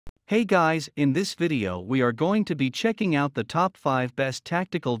Hey guys, in this video we are going to be checking out the top 5 best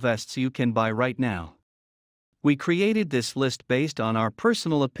tactical vests you can buy right now. We created this list based on our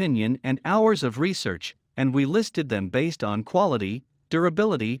personal opinion and hours of research, and we listed them based on quality,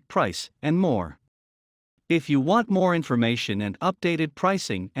 durability, price, and more. If you want more information and updated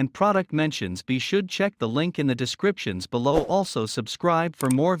pricing and product mentions, be sure to check the link in the descriptions below. Also subscribe for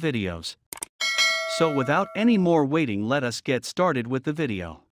more videos. So without any more waiting, let us get started with the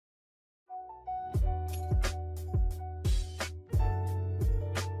video.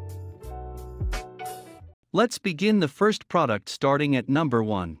 Let's begin the first product starting at number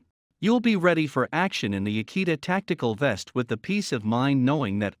 1. You'll be ready for action in the YAKEDA tactical vest with the peace of mind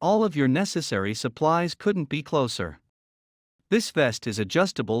knowing that all of your necessary supplies couldn't be closer. This vest is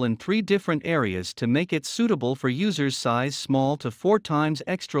adjustable in 3 different areas to make it suitable for users size small to 4 times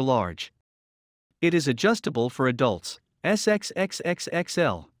extra large. It is adjustable for adults,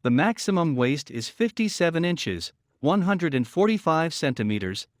 SXXXXL. The maximum waist is 57 inches, 145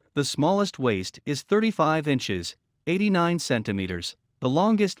 centimeters. The smallest waist is 35 inches, 89 centimeters. The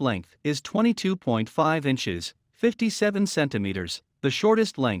longest length is 22.5 inches, 57 centimeters. The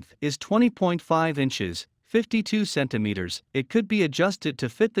shortest length is 20.5 inches, 52 centimeters. It could be adjusted to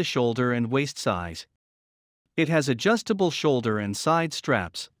fit the shoulder and waist size. It has adjustable shoulder and side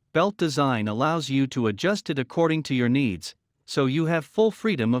straps. Belt design allows you to adjust it according to your needs, so you have full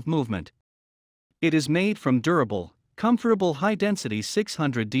freedom of movement. It is made from durable, comfortable high-density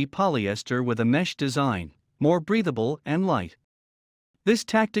 600D polyester with a mesh design, more breathable and light. This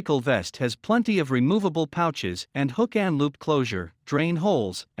tactical vest has plenty of removable pouches and hook and loop closure, drain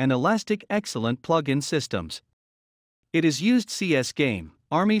holes, and elastic excellent plug-in systems. It is used CS game,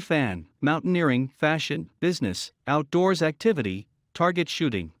 army fan, mountaineering, fashion, business, outdoors activity, target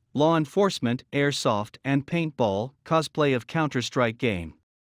shooting, law enforcement, airsoft and paintball, cosplay of Counter-Strike game.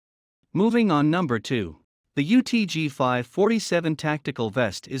 Moving on, number 2. The UTG 47 tactical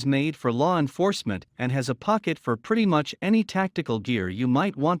vest is made for law enforcement and has a pocket for pretty much any tactical gear you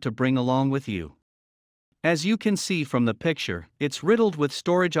might want to bring along with you. As you can see from the picture, it's riddled with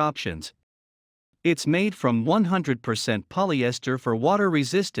storage options. It's made from 100% polyester for water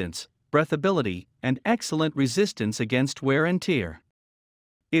resistance, breathability, and excellent resistance against wear and tear.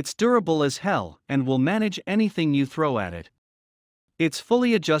 It's durable as hell and will manage anything you throw at it. It's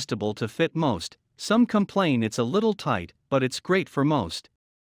fully adjustable to fit most. Some complain it's a little tight, but it's great for most.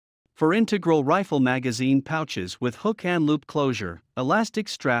 For integral rifle magazine pouches with hook and loop closure, elastic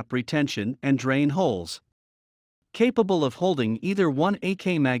strap retention and drain holes. Capable of holding either one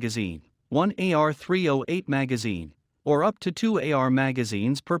AK magazine, one AR-308 magazine, or up to 2 AR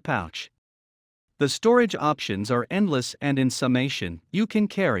magazines per pouch. The storage options are endless, and in summation, you can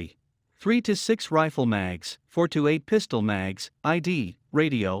carry 3 to 6 rifle mags, 4 to 8 pistol mags, ID,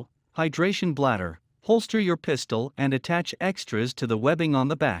 radio, hydration bladder, holster your pistol and attach extras to the webbing on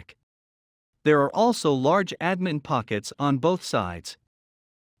the back. There are also large admin pockets on both sides.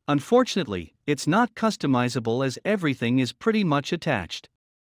 Unfortunately, it's not customizable as everything is pretty much attached.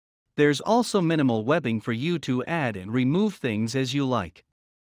 There's also minimal webbing for you to add and remove things as you like.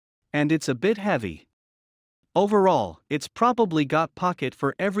 And it's a bit heavy. Overall, it's probably got pocket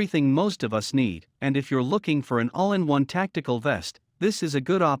for everything most of us need, and if you're looking for an all-in-one tactical vest, this is a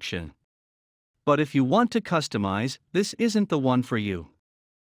good option. But if you want to customize, this isn't the one for you.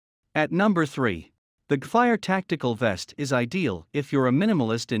 At number 3. The GFIRE tactical vest is ideal if you're a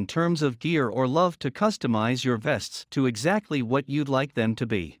minimalist in terms of gear or love to customize your vests to exactly what you'd like them to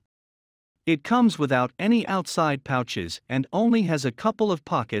be. It comes without any outside pouches and only has a couple of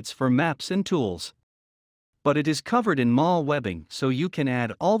pockets for maps and tools. But it is covered in MAL webbing, so you can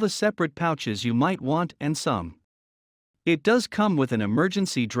add all the separate pouches you might want and some. It does come with an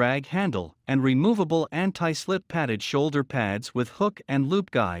emergency drag handle and removable anti-slip padded shoulder pads with hook and loop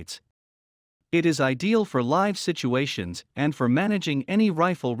guides. It is ideal for live situations and for managing any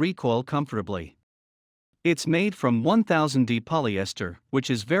rifle recoil comfortably. It's made from 1000D polyester, which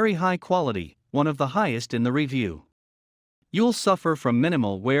is very high quality, one of the highest in the review. You'll suffer from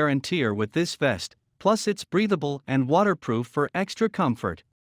minimal wear and tear with this vest, plus it's breathable and waterproof for extra comfort.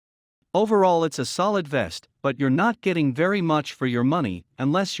 Overall, it's a solid vest, but you're not getting very much for your money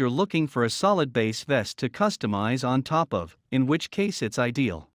unless you're looking for a solid base vest to customize on top of, in which case it's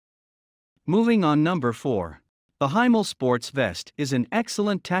ideal. Moving on, number 4. The Himal Sports-Vest is an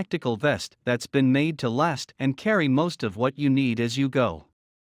excellent tactical vest that's been made to last and carry most of what you need as you go.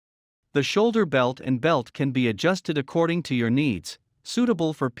 The shoulder belt and belt can be adjusted according to your needs,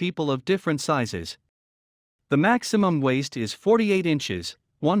 suitable for people of different sizes. The maximum waist is 48 inches,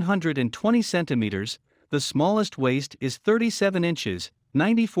 120 centimeters, the smallest waist is 37 inches,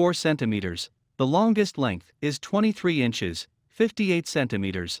 94 centimeters. The longest length is 23 inches, 58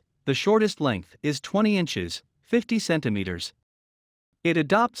 centimeters. The shortest length is 20 inches, 50 centimeters. It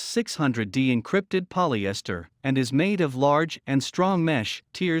adopts 600D encrypted polyester and is made of large and strong mesh,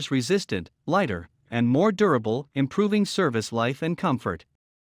 tears resistant, lighter, and more durable, improving service life and comfort.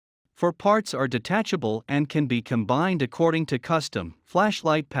 For parts are detachable and can be combined according to custom,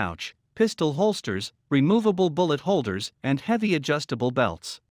 flashlight pouch, pistol holsters, removable bullet holders, and heavy adjustable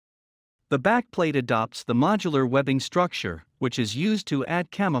belts. The backplate adopts the modular webbing structure, which is used to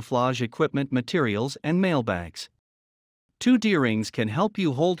add camouflage equipment materials and mailbags. 2 D-rings can help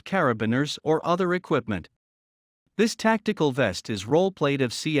you hold carabiners or other equipment. This tactical vest is role-played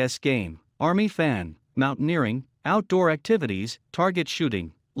of CS game, Army fan, mountaineering, outdoor activities, target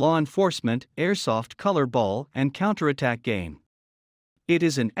shooting, law enforcement, airsoft color ball, and counterattack game. It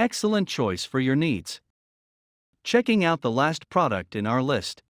is an excellent choice for your needs. Checking out the last product in our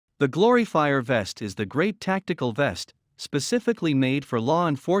list. The GLORYFIRE vest is the great tactical vest, specifically made for law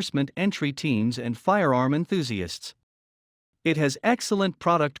enforcement entry teams and firearm enthusiasts. It has excellent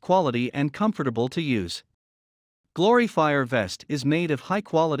product quality and comfortable to use. GLORYFIRE vest is made of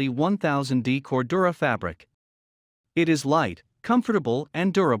high-quality 1000D Cordura fabric. It is light, comfortable,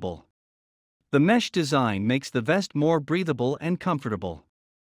 and durable. The mesh design makes the vest more breathable and comfortable.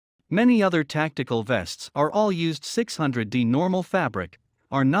 Many other tactical vests are all used 600D normal fabric,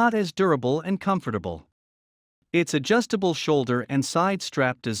 are not as durable and comfortable. Its adjustable shoulder and side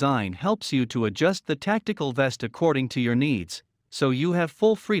strap design helps you to adjust the tactical vest according to your needs, so you have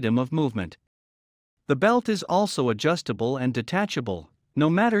full freedom of movement. The belt is also adjustable and detachable. No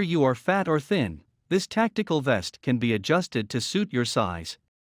matter you are fat or thin, this tactical vest can be adjusted to suit your size.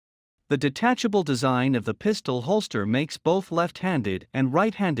 The detachable design of the pistol holster makes both left-handed and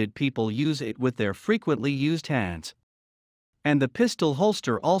right-handed people use it with their frequently used hands. And the pistol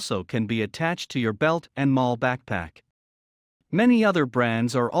holster also can be attached to your belt and mall backpack. Many other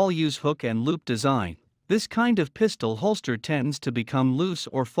brands are all use hook and loop design. This kind of pistol holster tends to become loose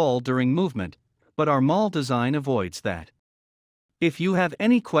or fall during movement, but our mall design avoids that. If you have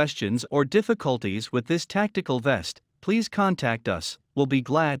any questions or difficulties with this tactical vest, please contact us. We'll be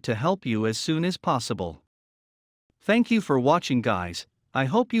glad to help you as soon as possible. Thank you for watching, guys. I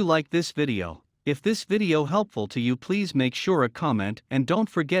hope you like this video. If this video helpful to you, please make sure a comment and don't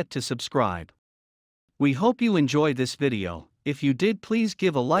forget to subscribe. We hope you enjoyed this video. If you did, please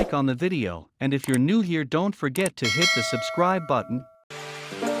give a like on the video, and if you're new here, don't forget to hit the subscribe button